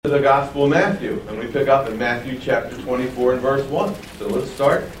The Gospel of Matthew, and we pick up in Matthew chapter 24 and verse 1. So let's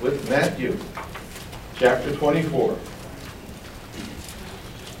start with Matthew chapter 24.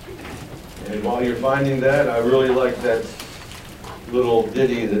 And while you're finding that, I really like that little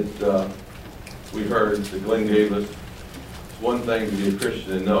ditty that we heard that Glenn gave us. It's one thing to be a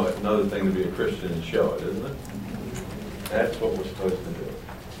Christian and know it, another thing to be a Christian and show it, isn't it? That's what we're supposed to do.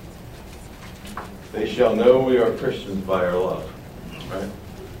 They shall know we are Christians by our love. Right?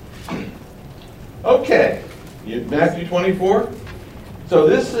 Okay, Matthew 24. So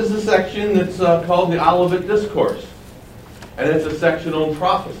this is a section that's called the Olivet Discourse. And it's a section on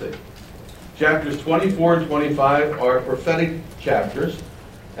prophecy. Chapters 24 and 25 are prophetic chapters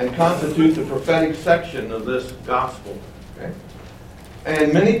and constitute the prophetic section of this gospel. Okay?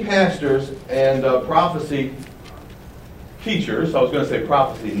 And many pastors and prophecy teachers, I was going to say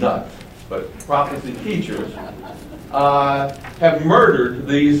prophecy nuts, but prophecy teachers, have murdered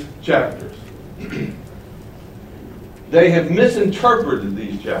these chapters. They have misinterpreted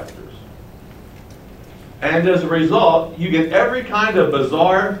these chapters. And as a result, you get every kind of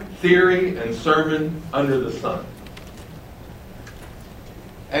bizarre theory and sermon under the sun.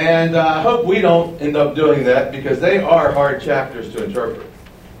 And I hope we don't end up doing that, because they are hard chapters to interpret.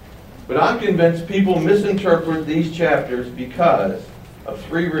 But I'm convinced people misinterpret these chapters because of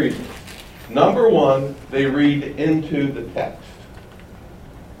three reasons. Number one, they read into the text.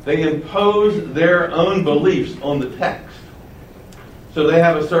 They impose their own beliefs on the text. So they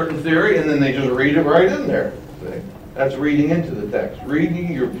have a certain theory, and then they just read it right in there. See? That's reading into the text.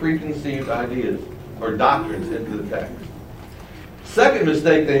 Reading your preconceived ideas or doctrines into the text. Second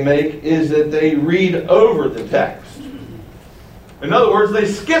mistake they make is that they read over the text. In other words, they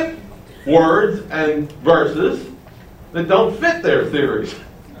skip words and verses that don't fit their theories.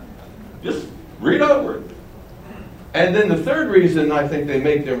 Just read over it. And then the third reason I think they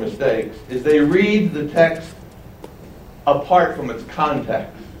make their mistakes is they read the text apart from its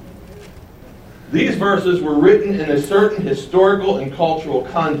context. These verses were written in a certain historical and cultural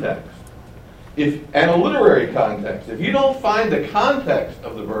context, and a literary context. If you don't find the context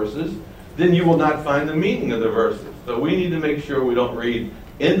of the verses, then you will not find the meaning of the verses. So we need to make sure we don't read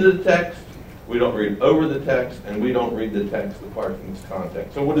into the text, we don't read over the text, and we don't read the text apart from its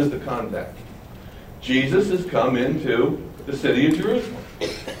context. So what is the context? Jesus has come into the city of Jerusalem.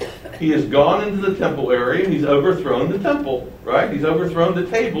 He has gone into the temple area. He's overthrown the temple, right? He's overthrown the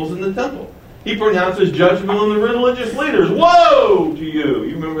tables in the temple. He pronounces judgment on the religious leaders. Woe to you!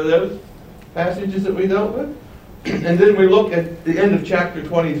 You remember those passages that we dealt with? And then we look at the end of chapter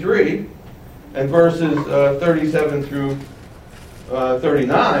 23 and verses 37 through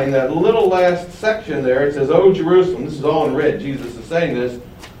 39, that little last section there. It says, "O Jerusalem," this is all in red, Jesus is saying this,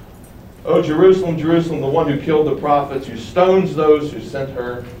 "O Jerusalem, Jerusalem, the one who killed the prophets, who stones those who sent to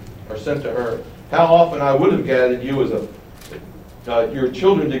her. How often I would have gathered you as your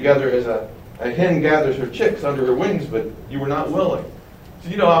children together as a hen gathers her chicks under her wings, but you were not willing."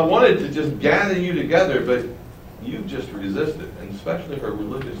 So, I wanted to just gather you together, but you just resisted, and especially her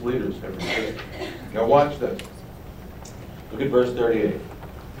religious leaders have resisted. Now watch this. Look at verse 38.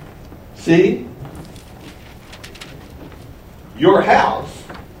 "See, your house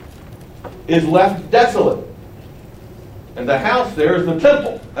is left desolate." And the house there is the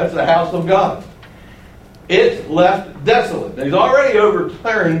temple. That's the house of God. It's left desolate. Now, he's already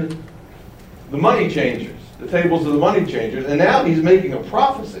overturned the money changers, the tables of the money changers, and now he's making a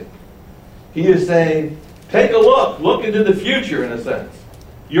prophecy. He is saying, take a look into the future in a sense.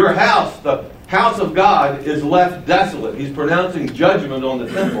 Your house, the house of God, is left desolate. He's pronouncing judgment on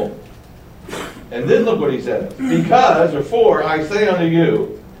the temple. And then look what he says. "Because," or "for, I say unto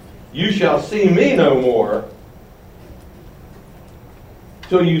you, you shall see me no more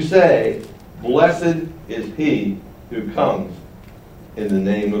till you say, blessed is he who comes in the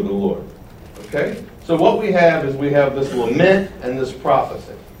name of the Lord." Okay? So what we have is we have this lament and this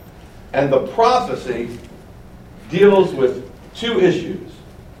prophecy. And the prophecy deals with two issues.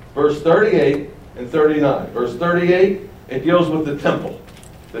 Verse 38 and 39. Verse 38, it deals with the temple.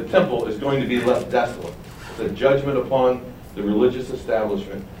 The temple is going to be left desolate. It's a judgment upon the religious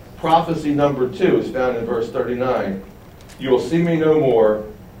establishment. Prophecy number 2 is found in verse 39. "You will see me no more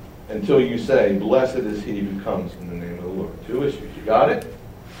until you say, blessed is he who comes in the name of the Lord." Two issues. You got it?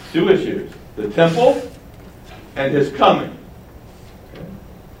 Two issues. The temple and his coming. Okay.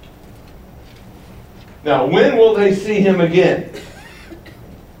 Now, when will they see him again?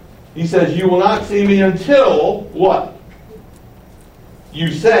 He says, "You will not see me until," what?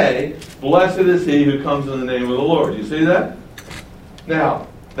 "You say, blessed is he who comes in the name of the Lord." You see that? Now,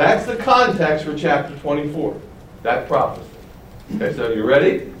 that's the context for chapter 24. That prophecy. Okay, so you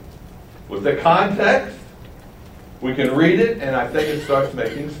ready? With the context, we can read it, and I think it starts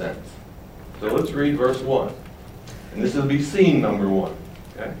making sense. So let's read verse 1. And this will be scene number 1.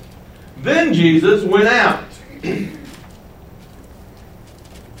 Okay? Then Jesus went out,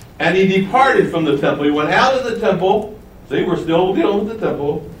 and he departed from the temple. He went out of the temple. See, we're still dealing with the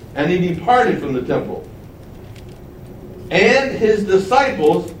temple. And he departed from the temple. And his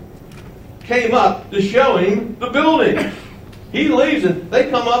disciples came up to show him the buildings. He leaves and they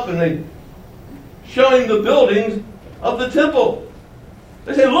come up and they show him the buildings of the temple.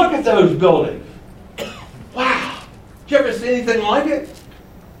 They say, look at those buildings. Wow. Did you ever see anything like it?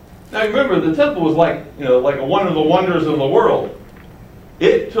 Now remember, the temple was like one of the wonders of the world.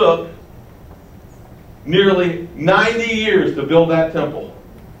 It took nearly 90 years to build that temple.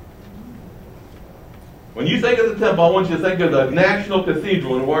 When you think of the temple, I want you to think of the National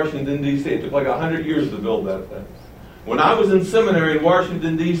Cathedral in Washington, D.C. It took like 100 years to build that thing. When I was in seminary in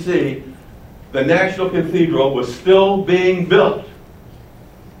Washington, D.C., the National Cathedral was still being built.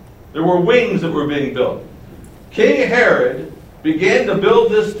 There were wings that were being built. King Herod began to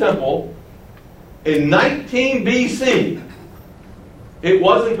build this temple in 19 B.C. It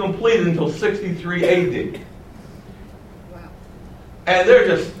wasn't completed until 63 A.D. Wow. And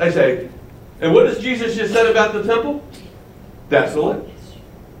they say, and what does Jesus just said about the temple? Desolate.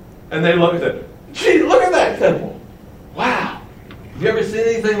 And they look and say, gee, look at that temple. Wow. Have you ever seen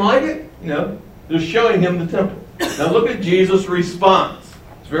anything like it? They're showing him the temple. Now look at Jesus' response.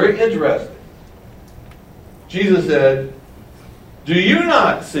 It's very interesting. Jesus said, do you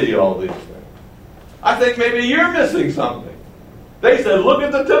not see all these things? I think maybe you're missing something. They said, look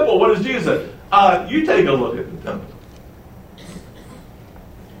at the temple. What does Jesus say? You take a look at the temple.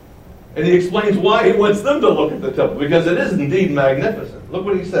 And he explains why he wants them to look at the temple, because it is indeed magnificent. Look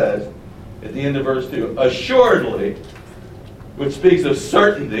what he says at the end of verse 2. Assuredly, which speaks of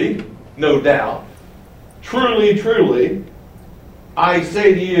certainty, no doubt. Truly, truly, I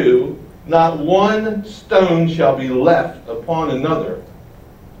say to you, not one stone shall be left upon another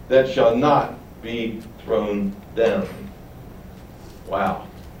that shall not be thrown down. Wow.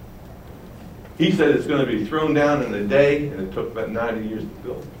 He said it's going to be thrown down in a day, and it took about 90 years to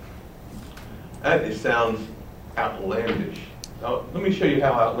build. That just sounds outlandish. Now, let me show you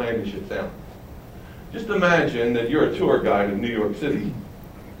how outlandish it sounds. Just imagine that you're a tour guide in New York City,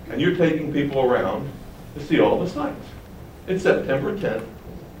 and you're taking people around to see all the sights. It's September 10th,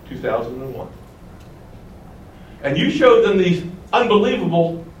 2001. And you showed them these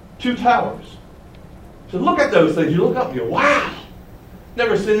unbelievable 2 towers. So look at those things. You look up and you go, wow,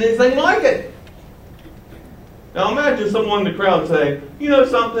 never seen anything like it. Now imagine someone in the crowd saying, you know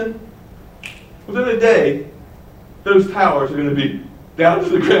something? Within a day, those towers are going to be down to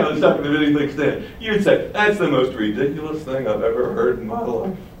the ground. It's not going to be anything stand. You'd say, that's the most ridiculous thing I've ever heard in my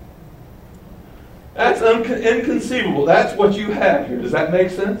life. That's inconceivable. That's what you have here. Does that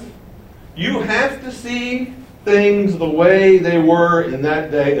make sense? You have to see things the way they were in that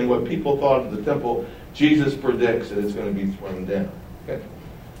day and what people thought of the temple. Jesus predicts that it's going to be thrown down. Okay?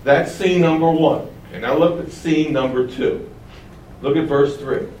 That's scene number 1. And now look at scene number 2. Look at verse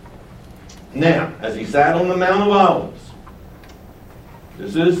 3. Now, as he sat on the Mount of Olives,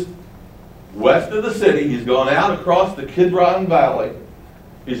 this is west of the city. He's gone out across the Kidron Valley.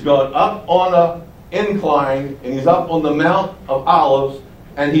 He's gone up on an incline, and he's up on the Mount of Olives,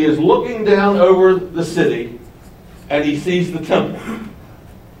 and he is looking down over the city, and he sees the temple.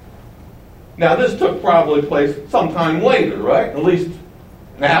 Now, this took probably place sometime later, right? At least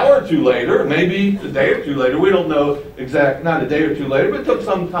an hour or two later, maybe a day or two later. We don't know not a day or two later, but it took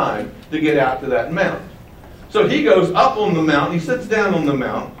some time to get out to that mount. So he goes up on the mount, he sits down on the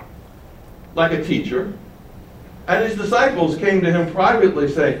mount like a teacher, and his disciples came to him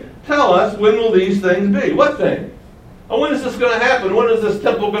privately saying, tell us, when will these things be? What thing? And when is this going to happen? When is this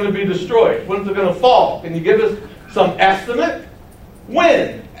temple going to be destroyed? When is it going to fall? Can you give us some estimate?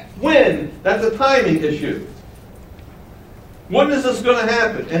 When? When? That's a timing issue. When is this going to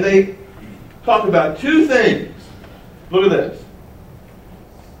happen? And they talk about 2 things. Look at this.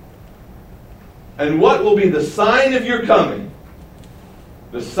 And what will be the sign of your coming?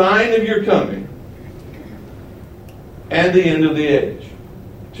 The sign of your coming and the end of the age.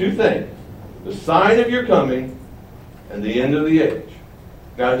 2 things. The sign of your coming and the end of the age.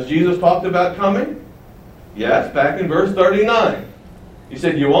 Now, has Jesus talked about coming? Yes, back in verse 39. He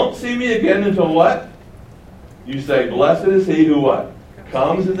said, you won't see me again until what? You say, blessed is he who what?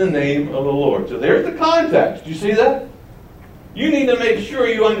 Comes in the name of the Lord. So there's the context. You see that? You need to make sure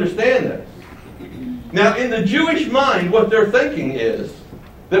you understand this. Now, in the Jewish mind, what they're thinking is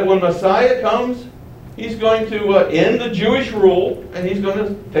that when Messiah comes, He's going to end the Jewish rule, and he's going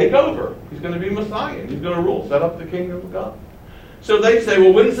to take over. He's going to be Messiah. He's going to rule, set up the kingdom of God. So they say,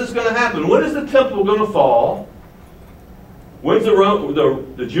 well, when is this going to happen? When is the temple going to fall? When's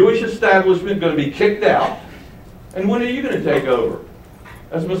the Jewish establishment going to be kicked out? And when are you going to take over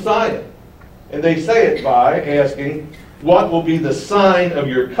as Messiah? And they say it by asking, what will be the sign of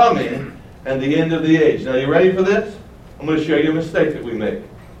your coming and the end of the age? Now, you ready for this? I'm going to show you a mistake that we make.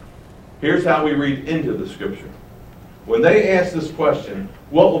 Here's how we read into the Scripture. When they ask this question,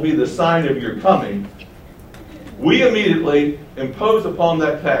 what will be the sign of your coming? We immediately impose upon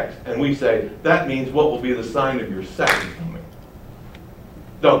that text, and we say, that means what will be the sign of your second coming.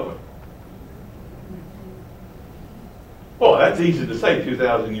 Don't we? Well, that's easy to say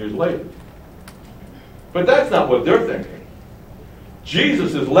 2,000 years later. But that's not what they're thinking.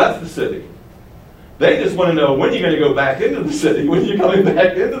 Jesus has left the city. They just want to know when you're going to go back into the city, when you're coming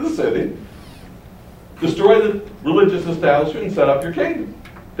back into the city, destroy the religious establishment and set up your kingdom.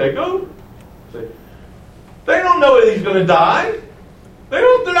 Take over. See? They don't know that he's going to die.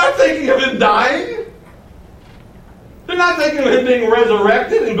 They're not thinking of him dying. They're not thinking of him being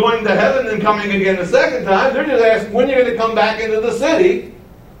resurrected and going to heaven and coming again the second time. They're just asking when you're going to come back into the city.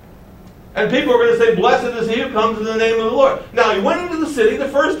 And people are going to say, blessed is he who comes in the name of the Lord. Now, he went into the city the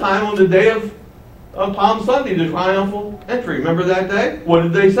first time on the day of Palm Sunday, the triumphal entry. Remember that day? What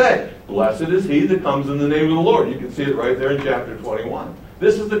did they say? Blessed is he that comes in the name of the Lord. You can see it right there in chapter 21.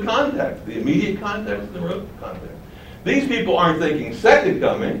 This is the context, the immediate context and the road context. These people aren't thinking second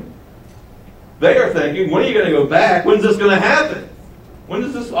coming. They are thinking, when are you going to go back? When's this going to happen? When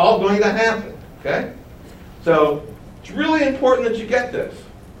is this all going to happen? Okay? So, it's really important that you get this.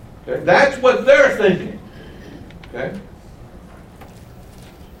 Okay? That's what they're thinking. Okay?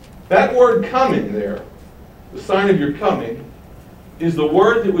 That word coming there, the sign of your coming, is the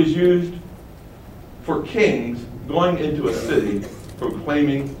word that was used for kings going into a city,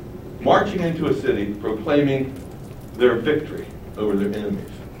 proclaiming, marching into a city, proclaiming their victory over their enemies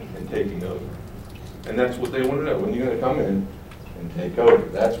and taking over. And that's what they want to know. When you're going to come in and take over.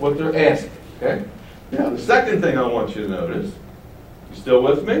 That's what they're asking. Okay? Now, the second thing I want you to notice, you still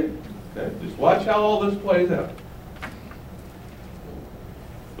with me? Okay? Just watch how all this plays out.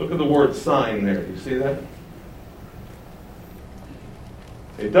 Look at the word sign there. Do you see that?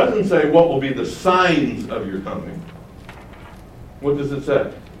 It doesn't say what will be the signs of your coming. What does it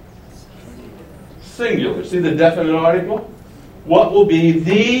say? Singular. See the definite article? What will be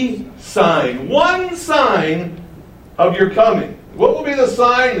the sign? One sign of your coming. What will be the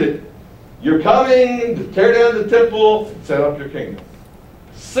sign that you're coming to tear down the temple and set up your kingdom?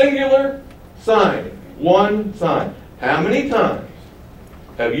 Singular sign. One sign. How many times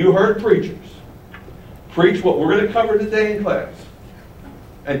have you heard preachers preach what we're going to cover today in class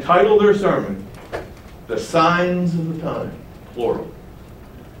and title their sermon, The Signs of the Time, plural.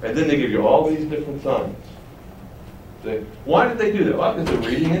 And then they give you all these different signs. Why did they do that? Well, because they're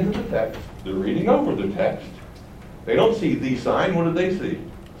reading into the text. They're reading over the text. They don't see the sign. What do they see?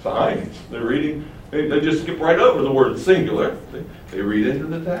 Signs. They're reading. They just skip right over the word singular. They read into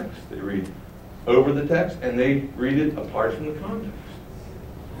the text. They read over the text. And they read it apart from the context.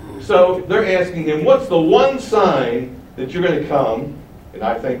 So they're asking him, what's the one sign that you're going to come? And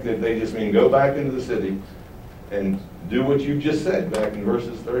I think that they just mean go back into the city and do what you just said back in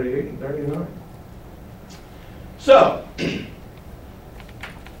verses 38 and 39. So,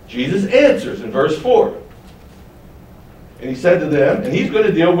 Jesus answers in verse 4. And he said to them, and he's going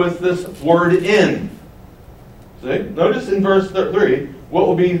to deal with this word in. See? Notice in verse 3, what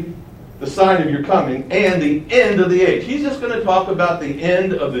will be the sign of your coming and the end of the age. He's just going to talk about the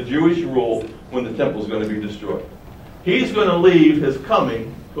end of the Jewish rule when the temple is going to be destroyed. He's going to leave his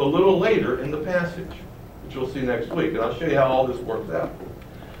coming to a little later in the passage, which we'll see next week. And I'll show you how all this works out.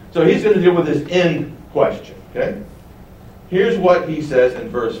 So he's going to deal with this end question. Okay? Here's what he says in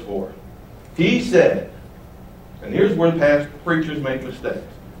verse 4. He said, and here's where past preachers make mistakes.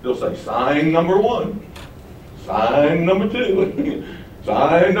 They'll say, sign number 1, sign number 2,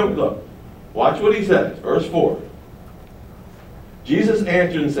 sign number 3. Watch what he says. Verse 4. Jesus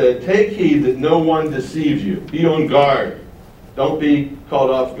answered and said, take heed that no one deceives you. Be on guard. Don't be caught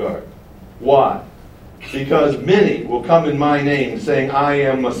off guard. Why? Because many will come in my name saying, I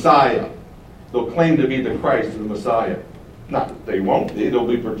am Messiah. They'll claim to be the Christ, the Messiah. Not that they won't be. They'll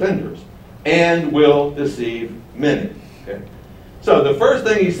be pretenders. And will deceive many. Okay? So the first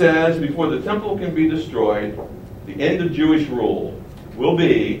thing he says before the temple can be destroyed, the end of Jewish rule, will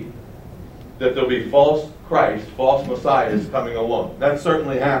be that there'll be false Christ, false messiahs coming along. That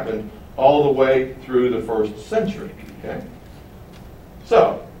certainly happened all the way through the first century. Okay?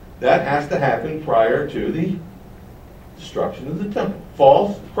 So, that has to happen prior to the destruction of the temple.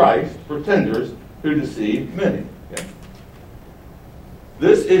 False Christ pretenders who deceive many. Okay?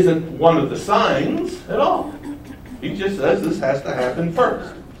 This isn't one of the signs at all. He just says this has to happen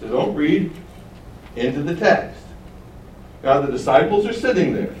first. So don't read into the text. Now the disciples are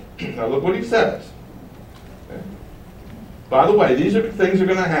sitting there. Now look what he says. Okay? By the way, these are things that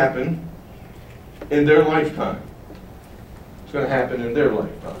are going to happen in their lifetime. It's going to happen in their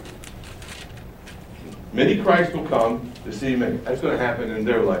lifetime. Many Christ will come to see many. That's going to happen in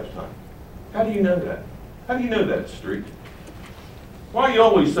their lifetime. How do you know that? How do you know that, Street? Why are you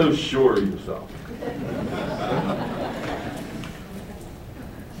always so sure of yourself?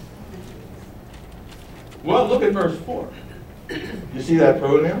 Well, look at verse 4. You see that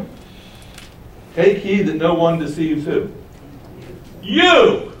pronoun? Take heed that no one deceives who?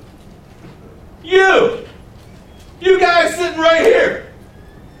 You! You! You guys sitting right here.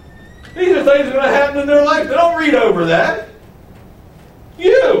 These are things that are going to happen in their life. They don't read over that.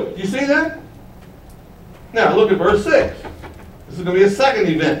 You! You see that? Now, look at verse 6. This is going to be a second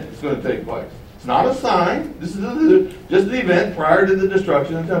event that's going to take place. It's not a sign. This is just the event prior to the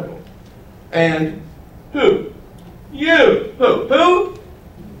destruction of the temple. And who? You. Who?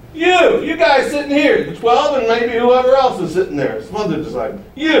 You. You guys sitting here. The 12 and maybe whoever else is sitting there. Some other disciples.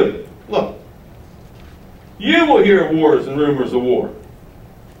 You. Look. You will hear wars and rumors of war.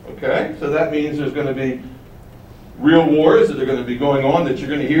 Okay? So that means there's going to be real wars that are going to be going on that you're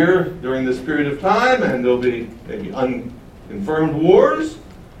going to hear during this period of time, and there'll be maybe unconfirmed wars.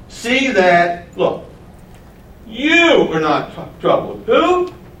 See that, look, you are not troubled.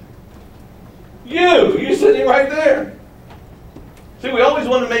 Who? You. You're sitting right there. See, we always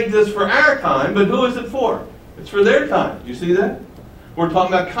want to make this for our time, but who is it for? It's for their time. You see that? We're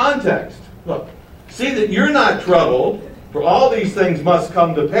talking about context. Look, see that you're not troubled, for all these things must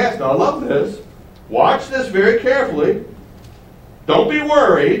come to pass. Now, I love this. Watch this very carefully. Don't be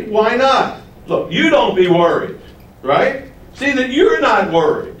worried. Why not? Look, you don't be worried, right? See that you're not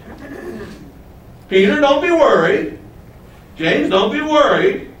worried. Peter, don't be worried. James, don't be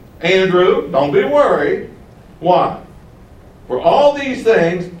worried. Andrew, don't be worried. Why? For all these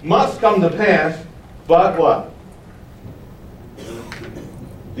things must come to pass, but what?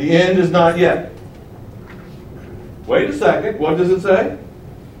 The end is not yet. Wait a second. What does it say?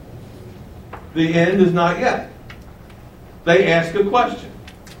 The end is not yet. They ask a question.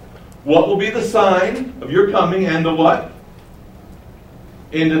 What will be the sign of your coming and the what?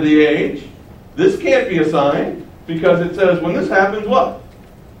 End of the age. This can't be a sign because it says when this happens, what?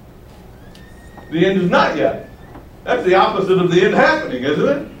 The end is not yet. That's the opposite of the end happening, isn't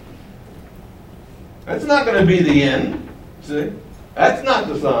it? That's not going to be the end. See? That's not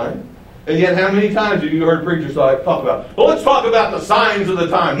the sign. And yet, how many times have you heard preachers talk about, well, let's talk about the signs of the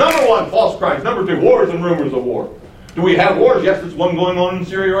time. Number one, false Christ. Number two, wars and rumors of war. Do we have wars? Yes, there's one going on in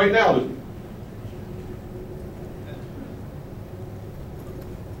Syria right now.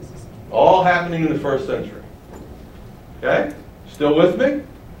 All happening in the first century. Okay? Still with me?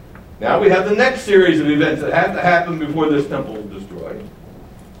 Now we have the next series of events that have to happen before this temple is destroyed.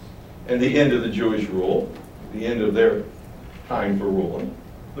 And the end of the Jewish rule. The end of their time for ruling.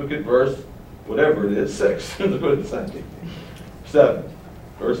 Look at verse, whatever it is, 6. Look what it says. 7.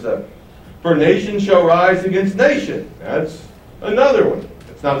 Verse 7. For nation shall rise against nation. That's another one.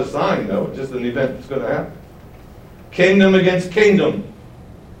 It's not a sign, though. It's just an event that's going to happen. Kingdom against kingdom.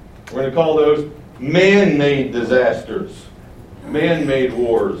 We're going to call those man-made disasters. Man-made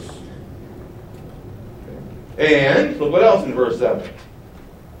wars. And, look what else in verse 7.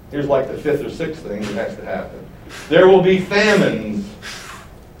 Here's like the 5th or 6th thing that has to happen. There will be famines,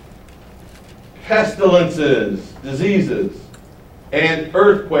 pestilences, diseases, and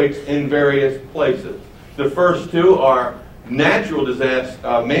earthquakes in various places. The first two are natural disasters,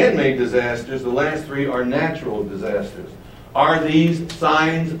 man-made disasters. The last three are natural disasters. Are these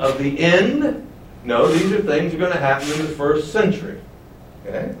signs of the end? No, these are things that are going to happen in the first century.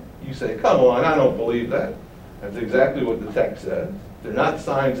 Okay? You say, come on, I don't believe that. That's exactly what the text says. They're not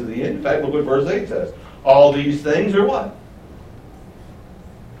signs of the end. In fact, look what verse 8 says. All these things are what?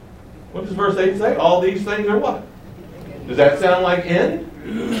 What does verse 8 say? All these things are what? Does that sound like end?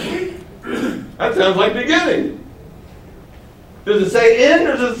 That sounds like beginning. Does it say end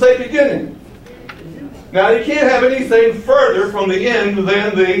or does it say beginning? Now, you can't have anything further from the end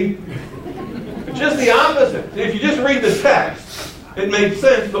than just the opposite. If you just read the text, it makes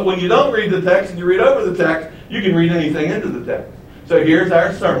sense, but when you don't read the text and you read over the text, you can read anything into the text. So here's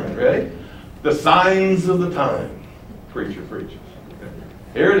our sermon. Ready? The signs of the time. Preacher preaches. Okay.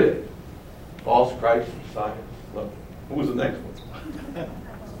 Here it is. False Christ, science. Look. What was the next one?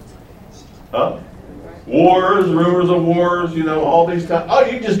 Huh? Wars, rumors of wars, all these kinds. Oh,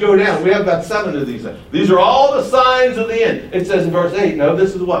 you just go down. We have about 7 of these things. These are all the signs of the end. It says in verse 8, no,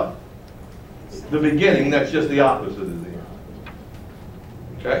 this is what? The beginning. That's just the opposite of the end.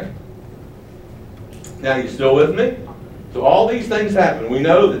 Okay? Now, you still with me? So all these things happen. We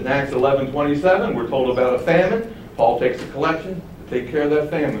know that in Acts 11:27, we're told about a famine. Paul takes a collection to take care of that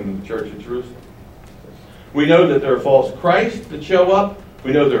famine in the church at Jerusalem. We know that there are false Christs that show up.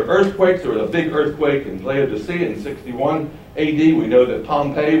 We know there are earthquakes. There was a big earthquake in Laodicea in 61 AD. We know that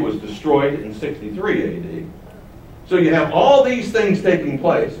Pompeii was destroyed in 63 AD. So you have all these things taking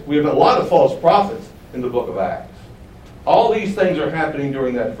place. We have a lot of false prophets in the book of Acts. All these things are happening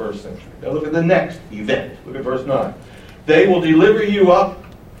during that first century. Now look at the next event. Look at verse 9. They will deliver you up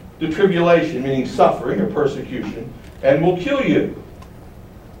to tribulation, meaning suffering or persecution, and will kill you.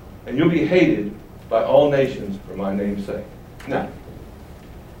 And you'll be hated by all nations for my name's sake. Now,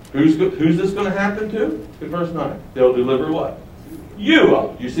 who's this going to happen to? In verse 9. They'll deliver what? You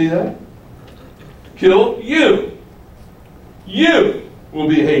up. You see that? Kill you. You will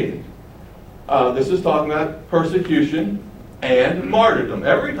be hated. This is talking about persecution and martyrdom.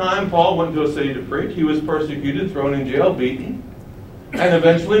 Every time Paul went to a city to preach, he was persecuted, thrown in jail, beaten, and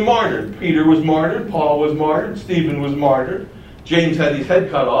eventually martyred. Peter was martyred. Paul was martyred. Stephen was martyred. James had his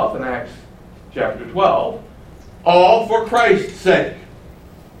head cut off in Acts chapter 12. All for Christ's sake.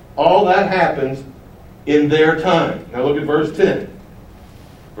 All that happens in their time. Now look at verse 10.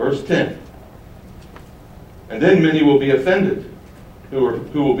 Verse 10. And then many will be offended. Who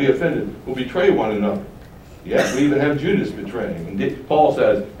will be offended? Will betray one another. Yes, we even have Judas betraying. And Paul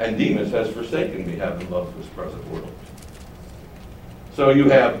says, and Demas has forsaken me, having loved this present world. So you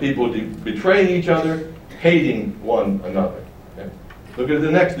have people betraying each other, hating one another. Okay? Look at the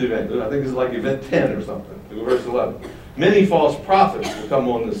next event. I think this is like event 10 or something. Look at verse 11. Many false prophets will come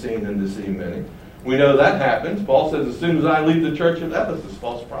on the scene and deceive many. We know that happens. Paul says, as soon as I leave the church of Ephesus,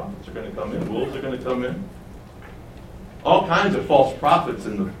 false prophets are going to come in. Wolves are going to come in. All kinds of false prophets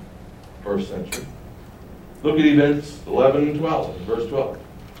in the first century. Look at events 11 and 12, verse 12.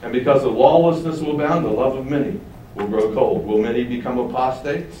 And because of lawlessness will abound, the love of many will grow cold. Will many become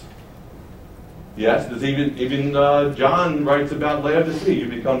apostates? Yes, there's even John writes about Laodicea.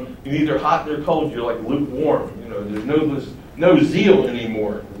 You're neither hot nor cold. You're like lukewarm. There's no zeal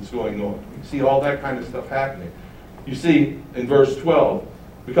anymore that's going on. You see all that kind of stuff happening. You see in verse 12,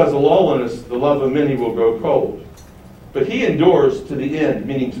 because of lawlessness, the love of many will grow cold. But he endures to the end,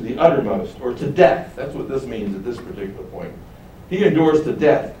 meaning to the uttermost, or to death. That's what this means at this particular point. He endures to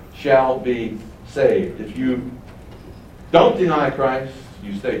death, shall be saved. If you don't deny Christ,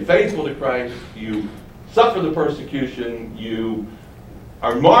 you stay faithful to Christ, you suffer the persecution, you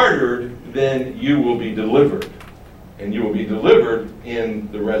are martyred, then you will be delivered. And you will be delivered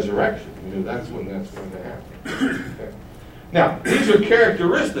in the resurrection. That's when that's going to happen. Okay. Now, these are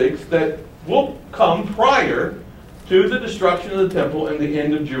characteristics that will come prior to the destruction of the temple and the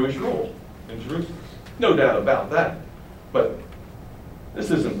end of Jewish rule in Jerusalem. No doubt about that. But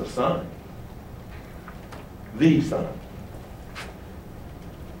this isn't the sign. The sign.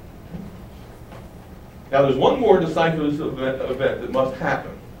 Now there's one more decisive event that must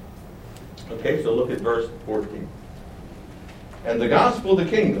happen. Okay, so look at verse 14. And the gospel of the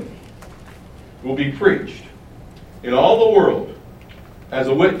kingdom will be preached in all the world as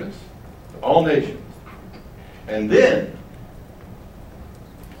a witness to all nations. And then,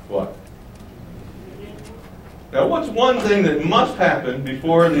 what? Now, what's one thing that must happen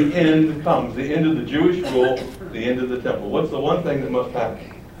before the end comes? The end of the Jewish rule, the end of the temple. What's the one thing that must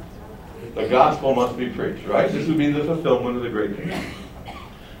happen? The gospel must be preached, right? This would be the fulfillment of the Great Commission.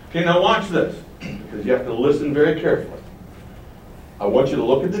 Okay, now watch this, because you have to listen very carefully. I want you to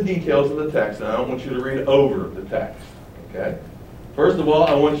look at the details of the text, and I don't want you to read over the text. Okay? First of all,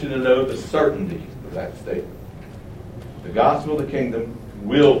 I want you to know the certainty of that statement. The gospel of the kingdom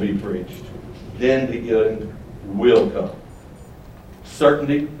will be preached. Then the end will come.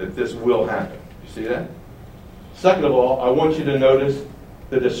 Certainty that this will happen. You see that? Second of all, I want you to notice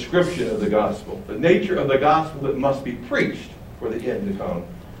the description of the gospel. The nature of the gospel that must be preached for the end to come.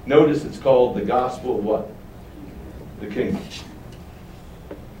 Notice it's called the gospel of what? The kingdom.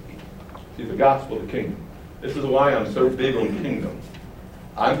 See, the gospel of the kingdom. This is why I'm so big on kingdom.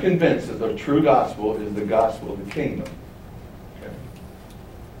 I'm convinced that the true gospel is the gospel of the kingdom. Okay.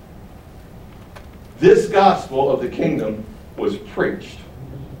 This gospel of the kingdom was preached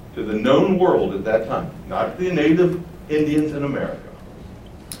to the known world at that time, not the native Indians in America.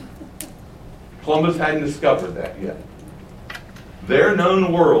 Columbus hadn't discovered that yet. Their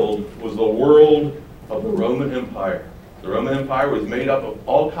known world was the world of the Roman Empire The Roman Empire was made up of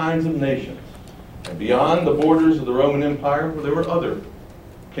all kinds of nations. And beyond the borders of the Roman Empire, there were other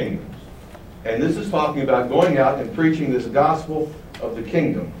kingdoms. And this is talking about going out and preaching this gospel of the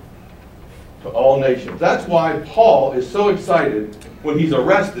kingdom to all nations. That's why Paul is so excited when he's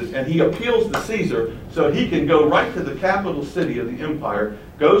arrested and he appeals to Caesar so he can go right to the capital city of the empire,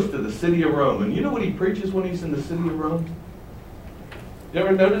 goes to the city of Rome. And you know what he preaches when he's in the city of Rome? You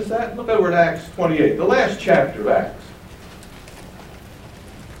ever notice that? Look over at Acts 28, the last chapter of Acts.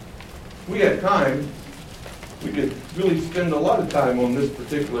 If we had time, we could really spend a lot of time on this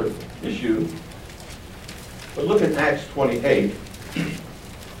particular issue. But look at Acts 28.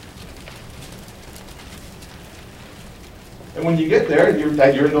 And when you get there, you're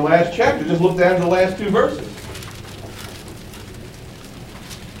in the last chapter. Just look down to the last two verses.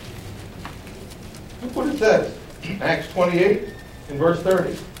 Look what it says. Acts 28 and verse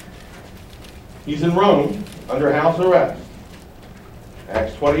 30. He's in Rome under house arrest.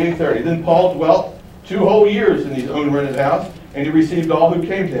 Acts 28:30. Then Paul dwelt 2 whole years in his own rented house, and he received all who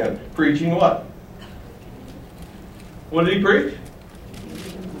came to him, preaching what? What did he preach?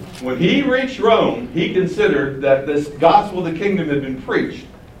 When he reached Rome, he considered that this gospel of the kingdom had been preached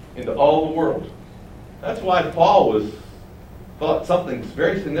into all the world. That's why Paul thought something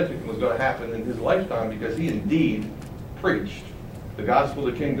very significant was going to happen in his lifetime, because he indeed preached the gospel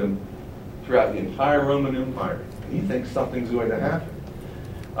of the kingdom throughout the entire Roman Empire. And he thinks something's going to happen.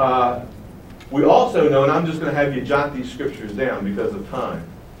 We also know, and I'm just going to have you jot these scriptures down because of time,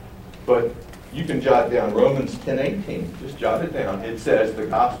 but you can jot down Romans 10:18. Just jot it down. It says the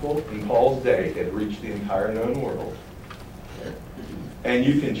gospel in Paul's day had reached the entire known world. And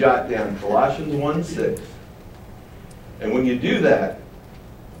you can jot down Colossians 1:6. And when you do that,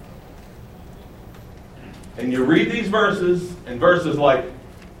 and you read these verses, and verses like,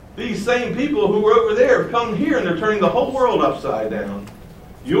 these same people who were over there have come here and they're turning the whole world upside down,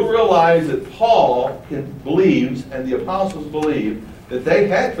 you'll realize that Paul believes, and the apostles believe, that they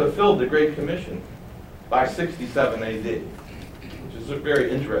had fulfilled the Great Commission by 67 AD, which is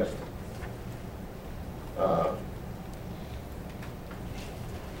very interesting.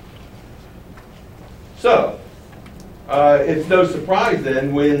 It's no surprise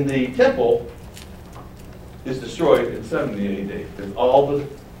then when the temple is destroyed in 70 AD, because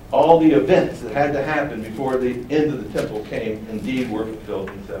all the events that had to happen before the end of the temple came indeed were fulfilled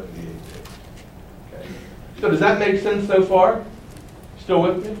in 70 AD. Okay. So does that make sense so far? Still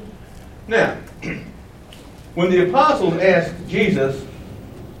with me? Now, when the apostles asked Jesus,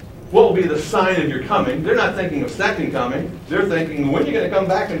 what will be the sign of your coming? They're not thinking of second coming. They're thinking, when are you going to come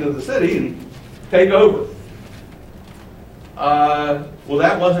back into the city and take over? Well,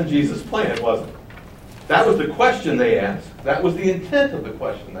 that wasn't Jesus' plan, was it? That was the question they asked. That was the intent of the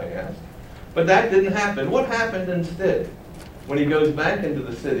question they asked. But that didn't happen. What happened instead? When he goes back into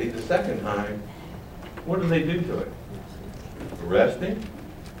the city the second time, what do they do to it? Arrest him,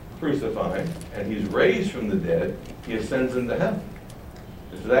 crucify him, and he's raised from the dead. He ascends into heaven.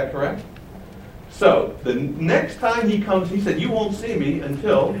 Is that correct? So, the next time he comes, he said, you won't see me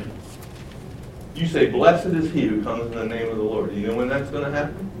until you say, blessed is he who comes in the name of the Lord. Do you know when that's going to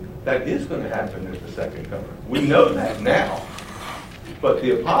happen? That is going to happen at the second coming. We know that now. But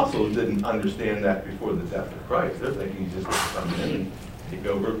the apostles didn't understand that before the death of Christ. They're thinking he's just going to come in and take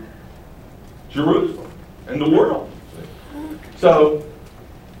over Jerusalem and the world. So,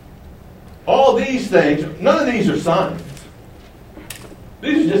 all these things, none of these are signs.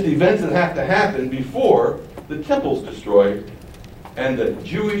 These are just events that have to happen before the temple's destroyed and the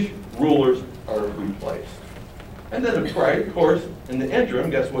Jewish rulers are replaced. And then, of course, in the interim,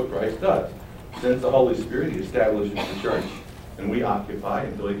 guess what Christ does? Sends the Holy Spirit, he establishes the church, and we occupy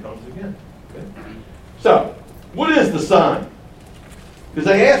until he comes again. Okay? So, what is the sign? Because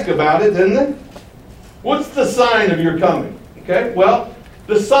they ask about it, didn't they? What's the sign of your coming? Okay, well,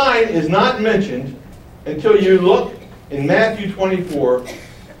 the sign is not mentioned until you look in Matthew 24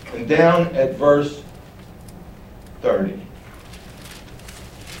 and down at verse 30.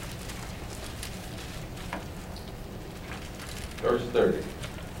 Verse 30.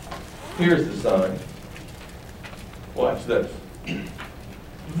 Here's the sign. Watch this.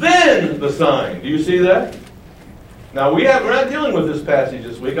 Then the sign. Do you see that? Now we're not dealing with this passage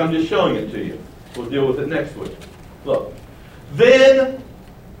this week. I'm just showing it to you. We'll deal with it next week. Look. Then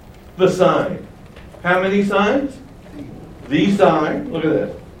the sign. How many signs? The sign. Look at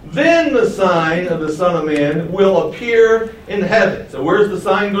this. Then the sign of the Son of Man will appear in heaven. So where's the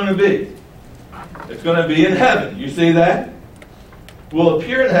sign going to be? It's going to be in heaven. You see that? Will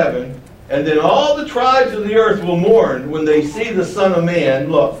appear in heaven, and then all the tribes of the earth will mourn when they see the Son of Man,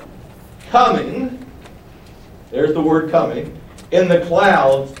 look, coming there's the word coming, in the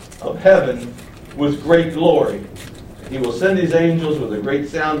clouds of heaven with great glory. He will send his angels with a great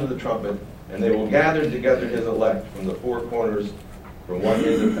sound of the trumpet, and they will gather together his elect from the four corners, from one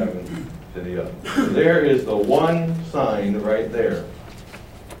end of heaven to the other. So there is the one sign right there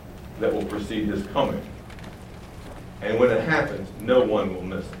that will precede his coming. And when it happens, no one will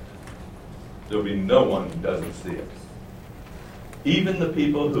miss it. There'll be no one who doesn't see it. Even the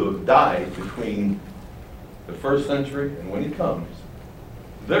people who have died between the first century and when he comes,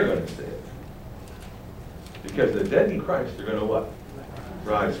 they're going to see it. Because the dead in Christ are going to what?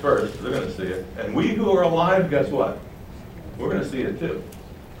 Rise first. They're going to see it. And we who are alive, guess what? We're going to see it too.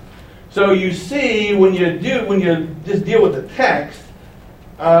 So you see, when you just deal with the text,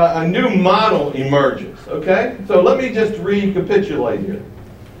 a new model emerges. Okay? So let me just recapitulate here.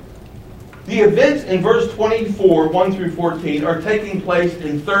 The events in verse 24, 1 through 14, are taking place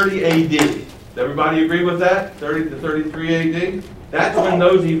in 30 A.D. Does everybody agree with that? 30 to 33 A.D.? That's when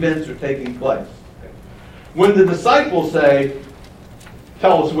those events are taking place. When the disciples say,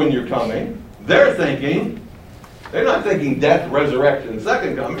 tell us when you're coming, they're not thinking death, resurrection, and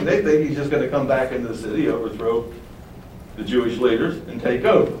second coming. They think he's just going to come back into the city, overthrow the Jewish leaders, and take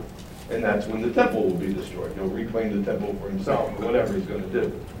over. And that's when the temple will be destroyed. He'll reclaim the temple for himself, or whatever he's going to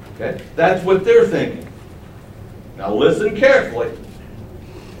do. Okay? That's what they're thinking. Now listen carefully,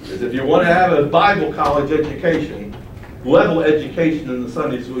 because if you want to have a Bible college education, level education in the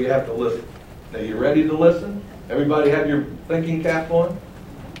Sunday school, you have to listen. Now you ready to listen? Everybody have your thinking cap on?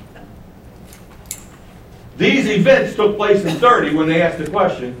 These events took place in 30 when they asked the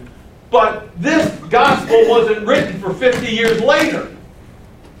question, but this gospel wasn't written for 50 years later.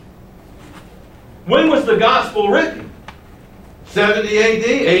 When was the gospel written? 70 AD,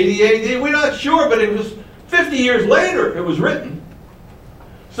 80 AD? We're not sure, but it was 50 years later it was written.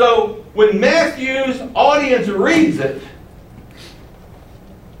 So when Matthew's audience reads it,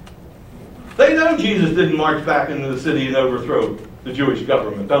 they know Jesus didn't march back into the city and overthrow the Jewish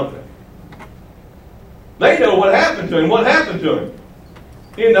government, don't they? They know what happened to him. What happened to him?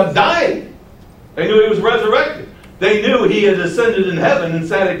 He ended up dying. They knew he was resurrected. They knew he had ascended in heaven and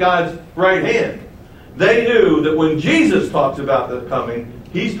sat at God's right hand. They knew that when Jesus talks about the coming,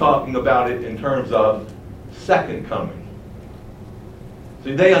 he's talking about it in terms of second coming.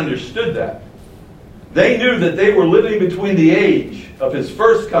 See, they understood that. They knew that they were living between the age of his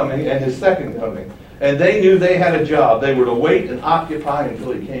first coming and his second coming. And they knew they had a job. They were to wait and occupy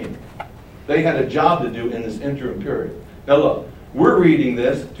until he came. They had a job to do in this interim period. Now look, we're reading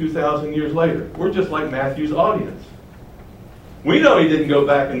this 2,000 years later. We're just like Matthew's audience. We know he didn't go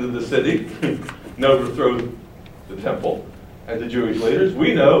back into the city and overthrow the temple and the Jewish leaders.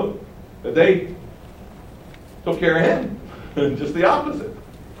 We know that they took care of him. Just the opposite.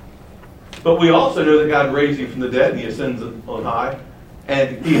 But we also know that God raised him from the dead and he ascends on high.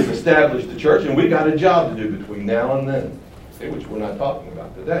 And he has established the church. And we got a job to do between now and then. Which we're not talking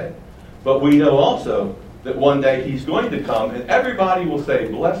about today. But we know also that one day he's going to come and everybody will say,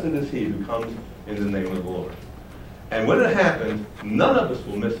 blessed is he who comes in the name of the Lord. And when it happens, none of us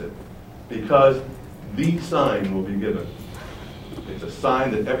will miss it because the sign will be given. It's a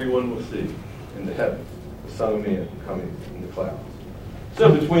sign that everyone will see in the heavens, the Son of Man coming in the clouds.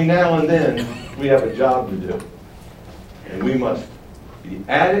 So between now and then, we have a job to do. And we must be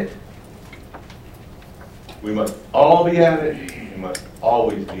at it. We must all be at it. We must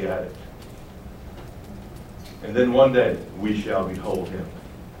always be at it. And then one day, we shall behold him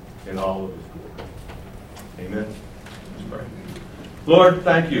in all of his glory. Amen? Let's pray. Lord,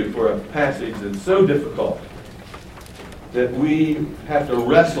 thank you for a passage that's so difficult that we have to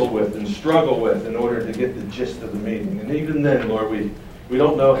wrestle with and struggle with in order to get the gist of the meaning. And even then, Lord, we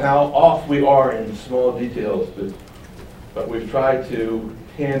don't know how off we are in small details, but we've tried to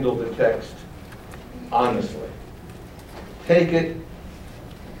handle the text honestly. Take it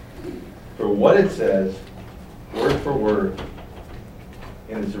for what it says, word for word,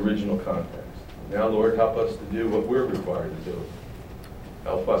 in its original context. Now, Lord, help us to do what we're required to do.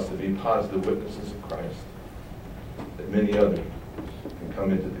 Help us to be positive witnesses of Christ, that many others can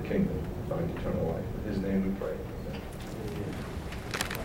come into the kingdom and find eternal life. In his name we pray.